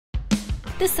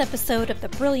This episode of the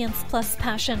Brilliance Plus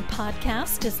Passion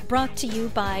podcast is brought to you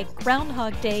by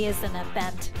Groundhog Day is an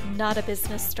event, not a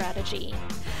business strategy.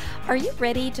 Are you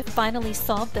ready to finally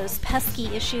solve those pesky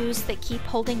issues that keep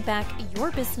holding back your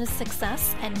business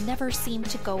success and never seem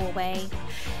to go away?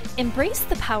 Embrace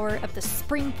the power of the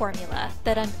spring formula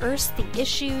that unearths the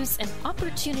issues and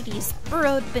opportunities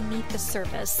burrowed beneath the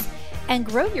surface, and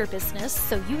grow your business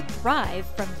so you thrive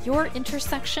from your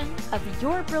intersection of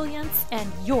your brilliance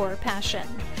and your passion.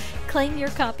 Claim your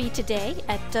copy today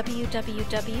at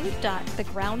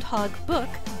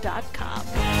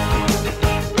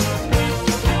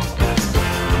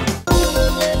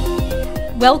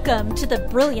www.thegroundhogbook.com. Welcome to the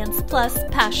Brilliance Plus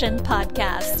Passion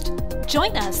podcast.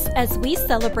 Join us as we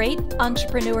celebrate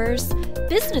entrepreneurs,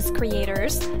 business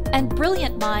creators, and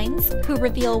brilliant minds who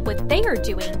reveal what they are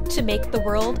doing to make the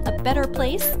world a better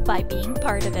place by being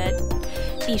part of it.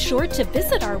 Be sure to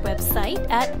visit our website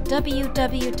at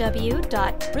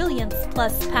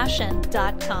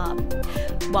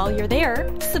www.brilliancepluspassion.com. While you're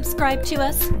there, subscribe to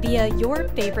us via your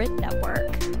favorite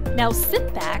network. Now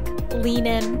sit back, lean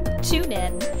in, tune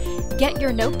in, get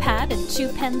your notepad and 2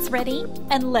 pens ready,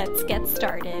 and let's get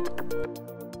started.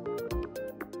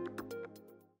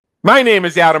 My name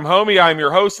is Adam Homey. I'm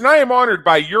your host, and I am honored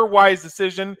by your wise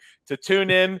decision to tune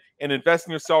in and invest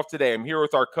in yourself today. I'm here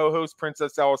with our co-host,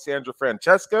 Princess Alessandra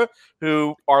Francesca,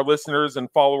 who our listeners and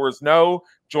followers know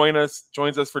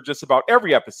joins us for just about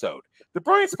every episode. The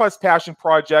Brilliance Plus Passion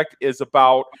Project is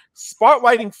about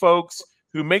spotlighting folks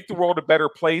who make the world a better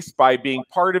place by being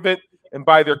part of it and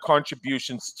by their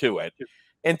contributions to it.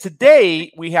 And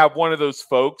today we have one of those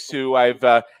folks who I've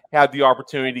had the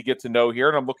opportunity to get to know here,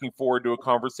 and I'm looking forward to a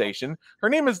conversation. Her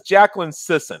name is Jacqueline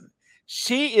Sisson.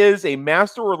 She is a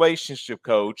master relationship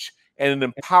coach and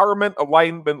an empowerment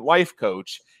alignment life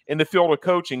coach in the field of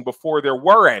coaching before there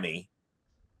were any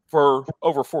for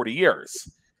over 40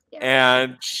 years. Yeah.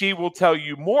 And she will tell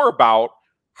you more about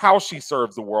how she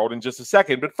serves the world in just a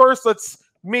second. But first, let's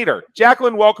meet her.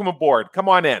 Jacqueline, welcome aboard. Come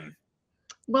on in.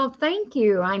 Well, thank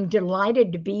you. I'm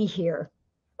delighted to be here.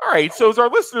 All right. So as our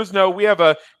listeners know, we have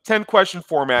a 10-question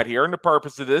format here. And the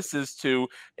purpose of this is to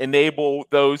enable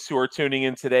those who are tuning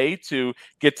in today to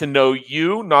get to know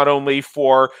you, not only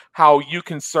for how you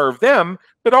can serve them,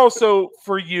 but also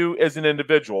for you as an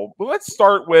individual. But let's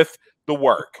start with the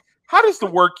work. How does the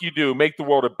work you do make the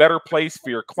world a better place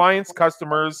for your clients,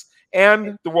 customers,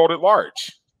 and the world at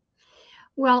large?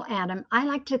 Well, Adam, I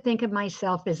like to think of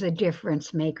myself as a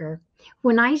difference maker.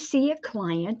 When I see a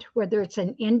client, whether it's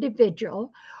an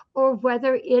individual or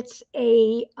whether it's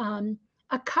a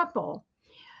couple,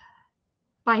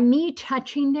 by me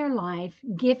touching their life,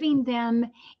 giving them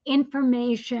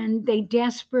information they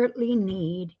desperately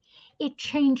need, it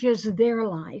changes their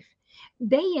life.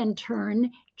 They, in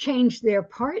turn, change their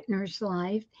partner's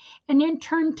life, and in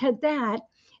turn to that,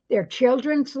 their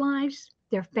children's lives,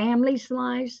 their families'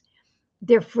 lives,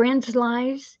 their friends'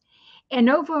 lives, and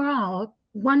overall,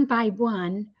 one by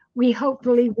one, we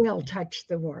hopefully will touch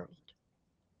the world.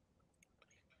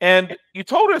 And you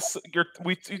told us you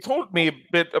told me a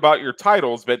bit about your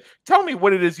titles, but tell me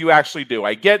what it is you actually do.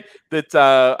 I get that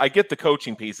I get the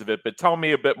coaching piece of it, but tell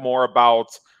me a bit more about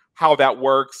how that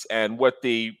works and what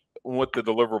the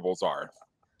deliverables are.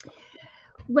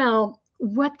 Well,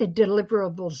 what the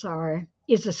deliverables are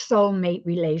is a soulmate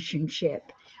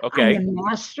relationship. Okay. I'm a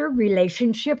master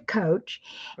relationship coach.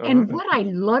 And what I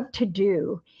love to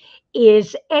do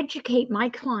is educate my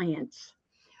clients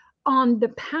on the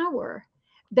power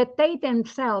that they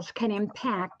themselves can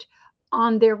impact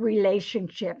on their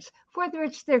relationships, whether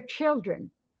it's their children,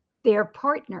 their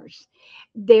partners,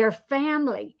 their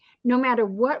family, no matter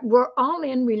what, we're all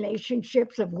in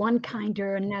relationships of one kind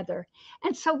or another.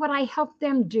 And so what I help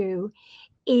them do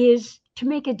is to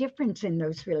make a difference in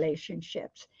those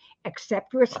relationships,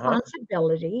 accept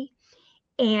responsibility,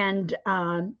 and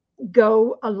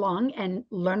go along and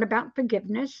learn about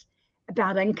forgiveness,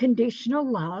 about unconditional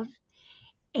love.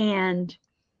 And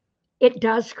it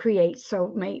does create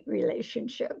soulmate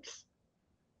relationships.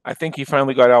 I think you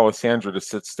finally got Alessandra to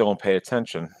sit still and pay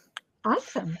attention.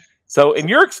 Awesome. So in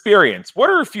your experience, what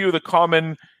are a few of the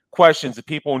common questions that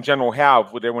people in general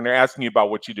have when they're asking you about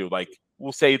what you do? Like,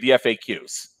 we'll say the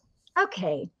FAQs.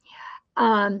 Okay.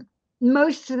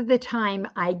 Most of the time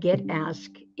I get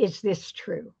asked, is this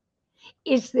true?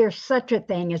 Is there such a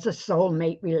thing as a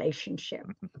soulmate relationship?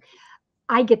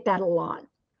 I get that a lot.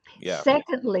 Yeah.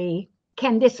 Secondly,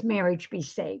 can this marriage be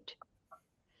saved?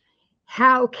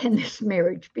 How can this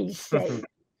marriage be saved?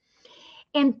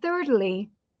 And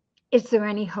thirdly, is there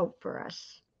any hope for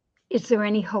us? Is there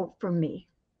any hope for me?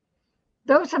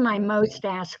 Those are my most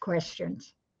asked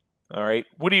questions. All right.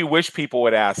 What do you wish people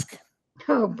would ask?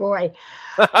 Oh boy.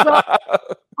 Well,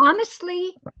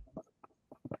 honestly,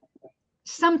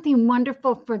 something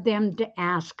wonderful for them to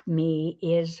ask me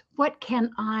is, what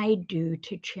can I do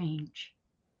to change?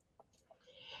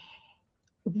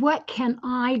 What can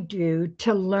I do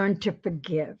to learn to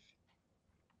forgive?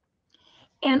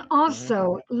 And Mhm.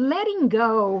 also letting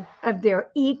go of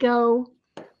their ego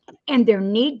and their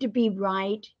need to be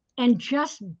right, and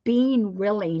just being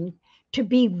willing to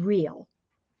be real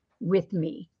with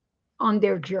me on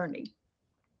their journey.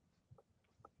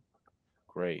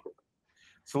 Great.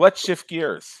 So let's shift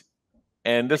gears.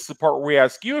 And this is the part where we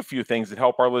ask you a few things that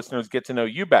help our listeners get to know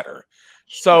you better.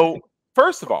 Sure. So,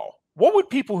 first of all, what would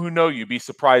people who know you be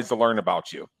surprised to learn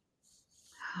about you?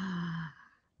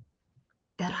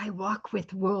 That I walk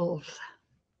with wolves.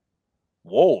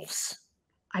 Wolves.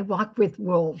 I walk with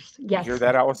wolves. You hear Yes,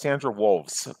 that, Alessandra?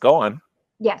 Wolves. Go on.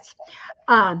 yes.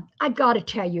 I've got to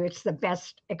tell you, it's the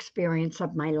best experience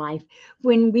of my life.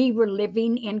 When we were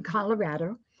living in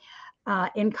Colorado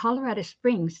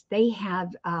Springs, they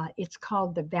have, it's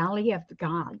called the Valley of the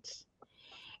Gods.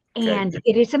 Okay. And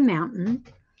it is a mountain.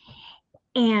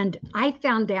 And I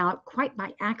found out quite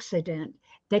by accident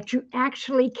that you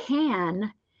actually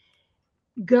can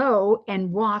go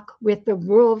and walk with the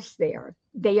wolves there.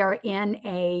 They are in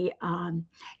a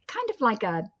kind of like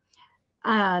a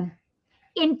um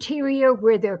interior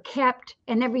where they're kept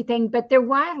and everything, but their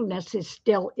wildness is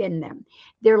still in them.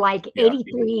 They're like Yeah.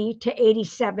 83 to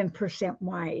 87%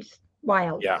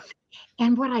 wild. Yeah.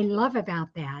 And what I love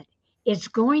about that is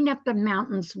going up the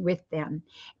mountains with them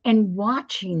and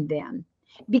watching them,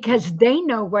 because they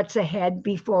know what's ahead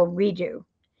before we do.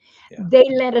 Yeah. They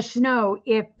let us know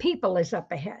if people is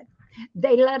up ahead.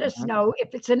 They let us Mhm. know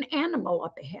if it's an animal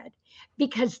up ahead,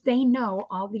 because they know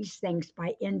all these things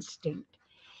by instinct.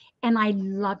 And I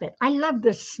love it. I love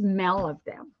the smell of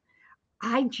them.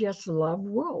 I just love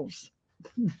wolves.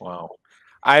 Wow.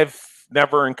 I've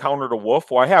never encountered a wolf.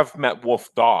 Well, I have met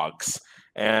wolf dogs,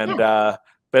 Yeah. and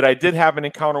but I did have an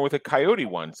encounter with a coyote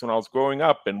once when I was growing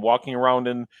up and walking around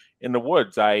in the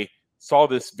woods. I saw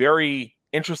this very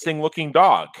interesting looking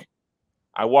dog.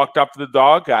 I walked up to the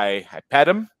dog. I pet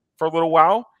him for a little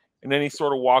while, and then he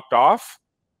sort of walked off.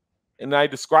 And I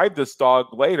described this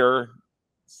dog later.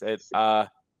 Said,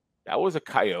 "That was a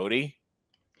coyote."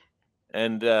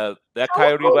 And that How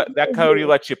coyote old that were coyote you?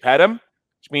 let you pet him,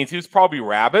 which means he was probably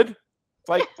rabid. It's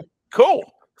like, cool.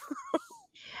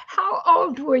 How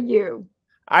old were you?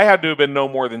 I had to have been no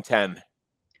more than 10.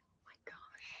 My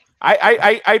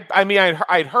gosh. I mean,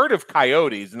 I'd heard of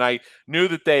coyotes and I knew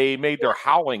that they made their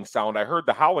howling sound. I heard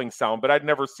the howling sound, but I'd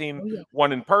never seen Oh, yeah.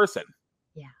 one in person.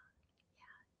 Yeah.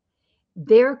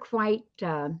 They're quite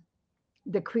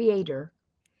the creator.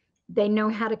 They know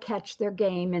how to catch their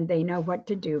game and they know what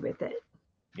to do with it.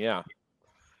 Yeah.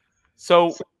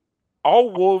 So,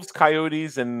 all wolves,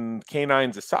 coyotes, and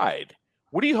canines aside,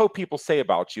 what do you hope people say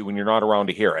about you when you're not around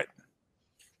to hear it?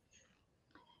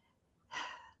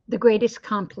 The greatest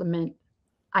compliment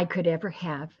I could ever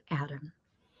have, Adam,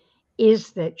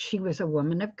 is that she was a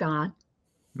woman of God,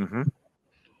 Mm-hmm.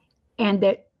 and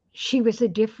that she was a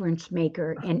difference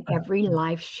maker in every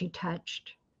life she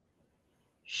touched.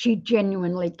 She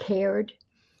genuinely cared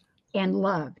and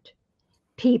loved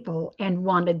people and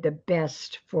wanted the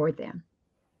best for them.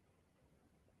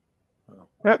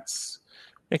 That's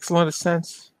makes a lot of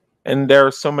sense. And there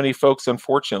are so many folks,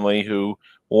 unfortunately, who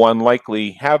will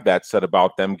unlikely have that said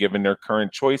about them given their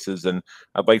current choices. And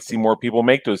I'd like to see more people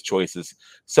make those choices.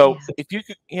 So Yeah. if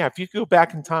you could go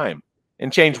back in time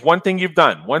and change one thing you've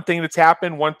done, one thing that's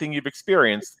happened, one thing you've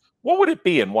experienced, what would it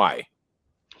be and why?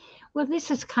 Well,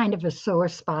 this is kind of a sore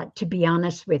spot, to be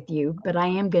honest with you, but I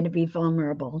am going to be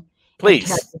vulnerable and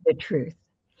tell Please. you the truth.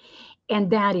 And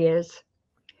that is,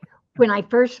 when I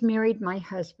first married my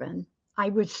husband, I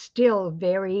was still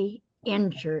very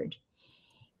injured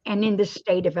and in the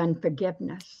state of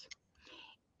unforgiveness.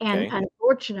 And Okay.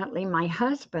 unfortunately, my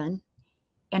husband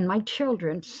and my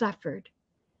children suffered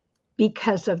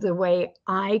because of the way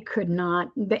I could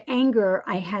not, the anger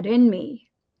I had in me,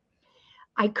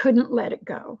 I couldn't let it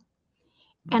go.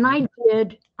 And Hmm. I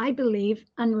did, I believe,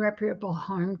 unreparable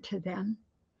harm to them.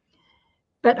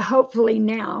 But hopefully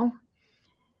now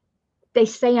they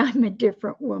say I'm a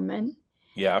different woman.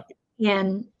 Yeah.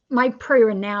 And my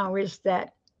prayer now is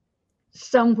that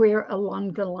somewhere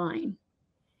along the line,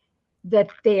 that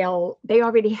they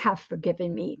already have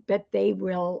forgiven me, but they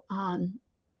will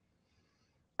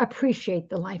appreciate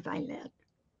the life I led.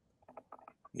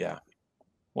 Yeah.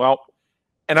 Well,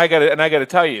 and I got to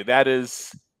tell you, that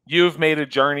is, you've made a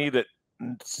journey that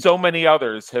so many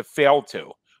others have failed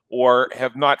to or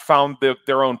have not found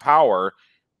their own power.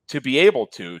 to be able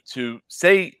to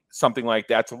say something like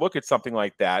that, to look at something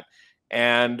like that,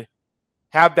 and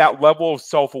have that level of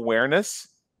self-awareness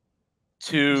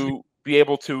to be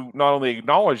able to not only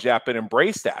acknowledge that, but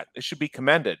embrace that. It should be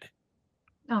commended.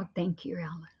 Oh, thank you,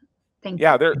 Alan. Thank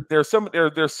Yeah, you. there's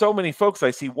so many folks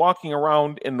I see walking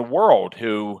around in the world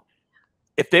who,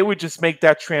 if they would just make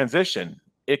that transition,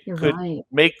 it You're could right.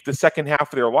 make the second half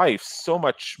of their life so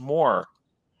much more.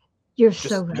 You're Just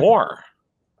so right. more.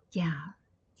 Yeah.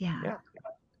 Yeah. Yeah.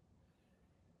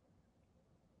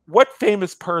 What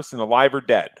famous person, alive or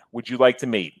dead, would you like to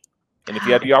meet? And if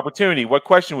you had the opportunity, what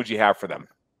question would you have for them?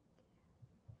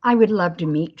 I would love to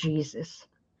meet Jesus.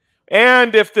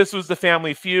 And if this was the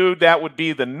Family Feud, that would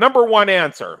be the number one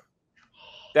answer.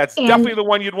 That's definitely the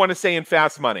one you'd want to say in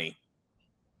Fast Money.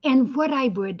 And what I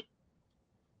would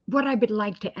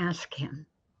like to ask him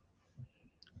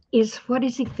is, what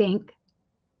does he think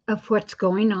of what's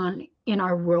going on in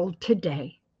our world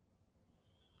today?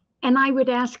 And I would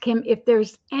ask him if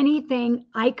there's anything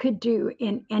I could do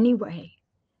in any way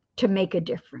to make a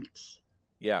difference.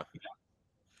 Yeah.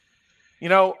 You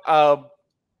know,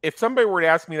 if somebody were to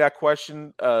ask me that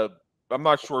question, I'm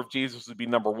not sure if Jesus would be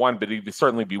number one, but he'd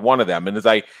certainly be one of them. And as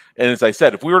I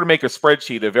said, if we were to make a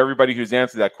spreadsheet of everybody who's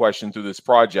answered that question through this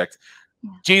project,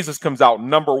 Jesus comes out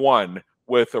number one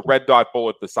with a red dot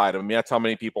bullet beside him. I mean, that's how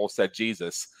many people said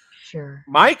Jesus. Sure.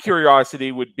 My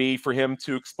curiosity would be for him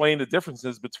to explain the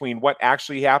differences between what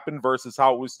actually happened versus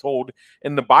how it was told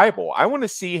in the Bible. I want to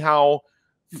see how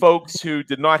folks who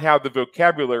did not have the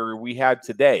vocabulary we had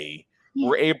today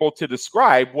were able to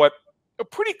describe what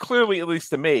pretty clearly, at least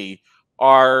to me,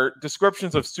 are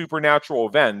descriptions of supernatural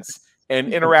events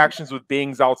and interactions with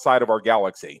beings outside of our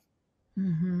galaxy.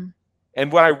 Mm-hmm.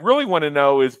 And what I really want to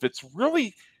know is if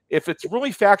it's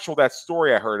really factual, that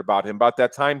story I heard about him, about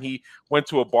that time he went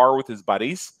to a bar with his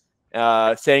buddies,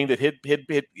 saying that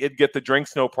he'd get the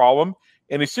drinks, no problem.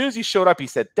 And as soon as he showed up, he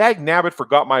said, "Dag nabbit,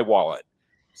 forgot my wallet."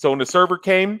 So when the server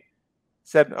came,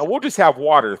 said, "Oh, we'll just have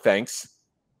water, thanks."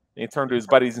 And he turned to his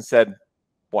buddies and said,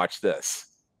 "Watch this."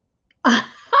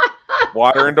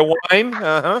 Water into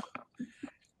wine.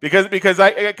 Because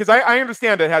I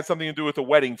understand it had something to do with a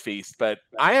wedding feast, but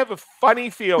I have a funny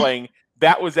feeling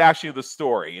that was actually the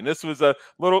story. And this was a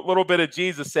little bit of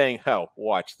Jesus saying, "Oh,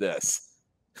 watch this."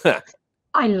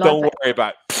 I love Don't it. worry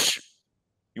about it.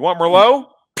 You want Merlot?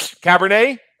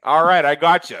 Cabernet? All right, I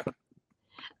got you.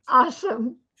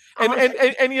 Awesome.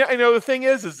 And you know, the thing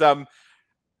is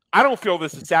I don't feel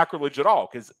this is sacrilege at all,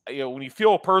 because when you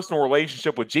feel a personal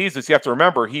relationship with Jesus, you have to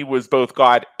remember he was both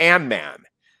God and man.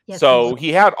 Yes, so he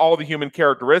had all the human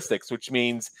characteristics, which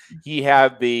means he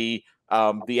had the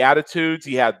attitudes,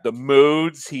 he had the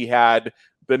moods, he had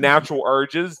the natural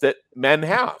urges that men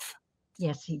have.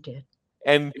 Yes, he did.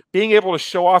 And being able to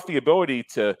show off the ability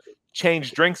to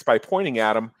change drinks by pointing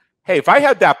at them. Hey, if I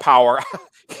had that power,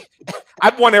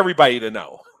 I'd want everybody to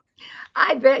know.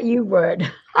 I bet you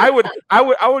would. I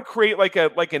would create like a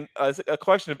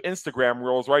collection of Instagram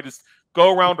reels where I just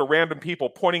go around to random people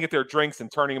pointing at their drinks and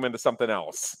turning them into something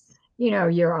else. You know,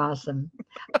 you're awesome.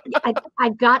 I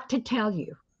got to tell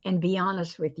you and be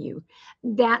honest with you,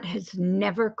 that has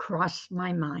never crossed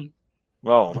my mind.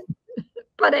 Well,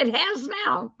 but it has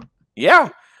now. Yeah.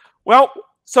 Well,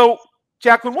 so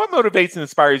Jacqueline, what motivates and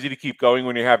inspires you to keep going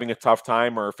when you're having a tough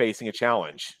time or facing a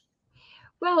challenge?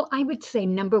 Well, I would say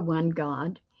number one,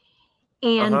 God.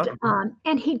 And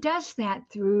and he does that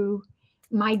through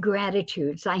my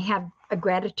gratitudes. I have a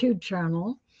gratitude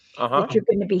journal that you're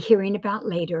going to be hearing about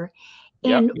later.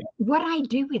 And what I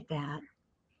do with that,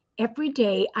 every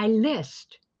day I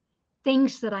list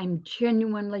things that I'm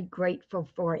genuinely grateful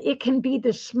for. It can be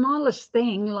the smallest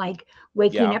thing, like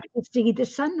waking up to see the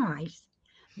sunrise.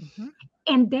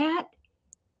 And that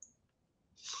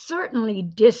certainly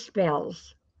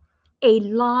dispels a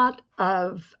lot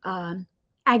of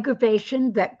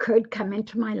aggravation that could come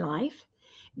into my life,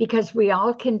 because we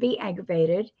all can be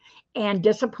aggravated and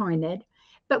disappointed.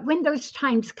 But when those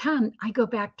times come, I go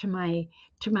back to my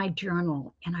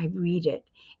journal and I read it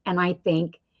and I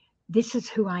think, this is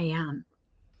who I am.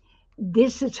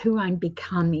 This is who I'm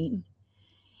becoming.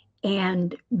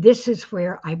 And this is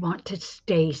where I want to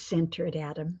stay centered,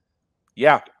 Adam.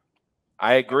 Yeah,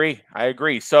 I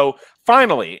agree. So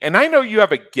finally, and I know you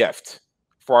have a gift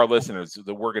for our listeners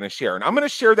that we're going to share, and I'm going to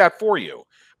share that for you.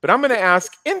 But I'm going to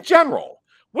ask, in general,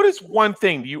 what is one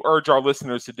thing you urge our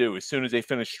listeners to do as soon as they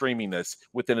finish streaming this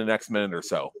within the next minute or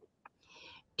so?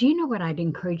 Do you know what I'd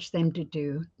encourage them to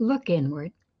do? Look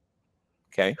inward.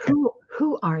 Okay.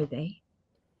 Who are they?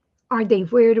 Are they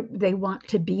where they want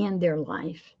to be in their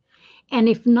life? And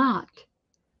if not,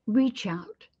 reach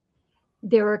out.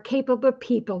 there are capable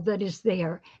people that is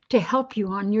there to help you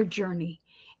on your journey,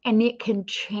 and it can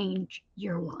change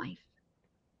your life.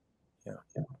 Yeah.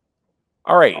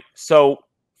 All right. So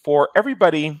for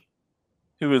everybody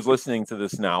who is listening to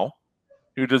this now,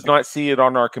 who does not see it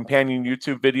on our companion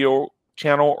YouTube video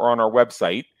channel or on our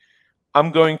website,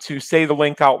 I'm going to say the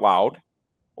link out loud.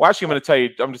 Well, actually, I'm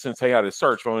just going to tell you how to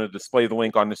search, but I'm going to display the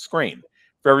link on the screen.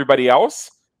 For everybody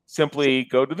else, simply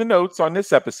go to the notes on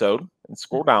this episode and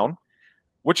scroll down.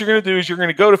 What you're going to do is you're going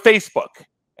to go to Facebook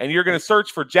and you're going to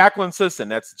search for Jacqueline Sisson.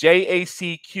 That's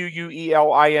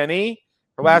Jacqueline.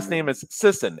 Her last name is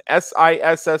Sisson,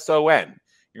 Sisson.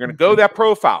 You're going to go to that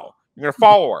profile. You're going to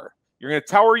follow her. You're going to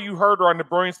tell her you heard her on the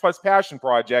Brilliance Plus Passion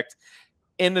Project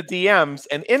in the DMs.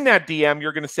 And in that DM,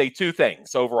 you're going to say two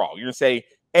things overall. You're going to say,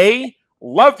 A,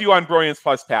 loved you on Brilliance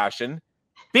Plus Passion.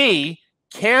 B,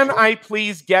 can I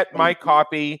please get my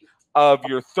copy of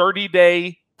your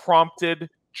 30-day prompted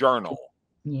journal?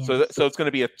 Yes. So it's going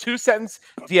to be a 2-sentence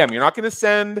DM. You're not going to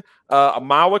send a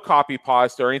mile of copy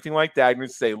pasta or anything like that. You're going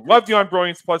to say, loved you on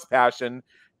Brilliance Plus Passion,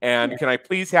 and can I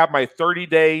please have my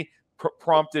 30-day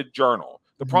prompted journal?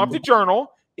 The prompted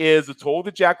journal is a tool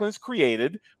that Jacqueline's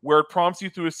created where it prompts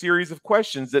you through a series of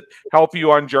questions that help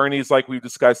you on journeys like we've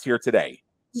discussed here today.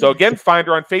 So again, find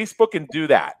her on Facebook and do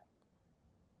that.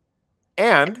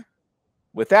 And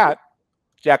with that,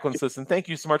 Jacqueline Sisson, thank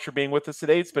you so much for being with us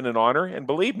today. It's been an honor, and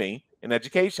believe me, in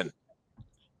education.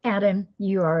 Adam,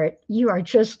 you are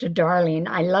just a darling.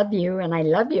 I love you, and I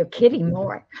love your kitty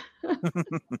more.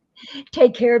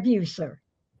 Take care of you, sir.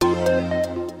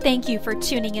 Thank you for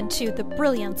tuning into the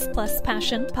Brilliance Plus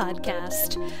Passion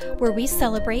podcast, where we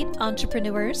celebrate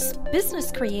entrepreneurs,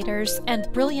 business creators,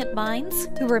 and brilliant minds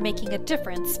who are making a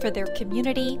difference for their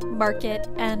community, market,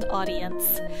 and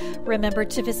audience. Remember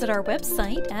to visit our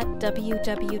website at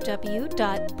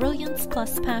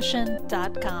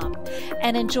www.brilliancepluspassion.com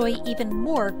and enjoy even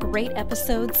more great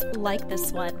episodes like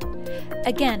this one.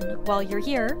 Again, while you're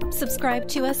here, subscribe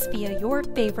to us via your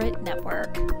favorite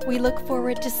network. We look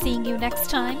forward to seeing you next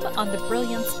time on the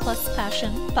Brilliance Plus Passion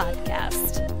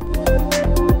podcast.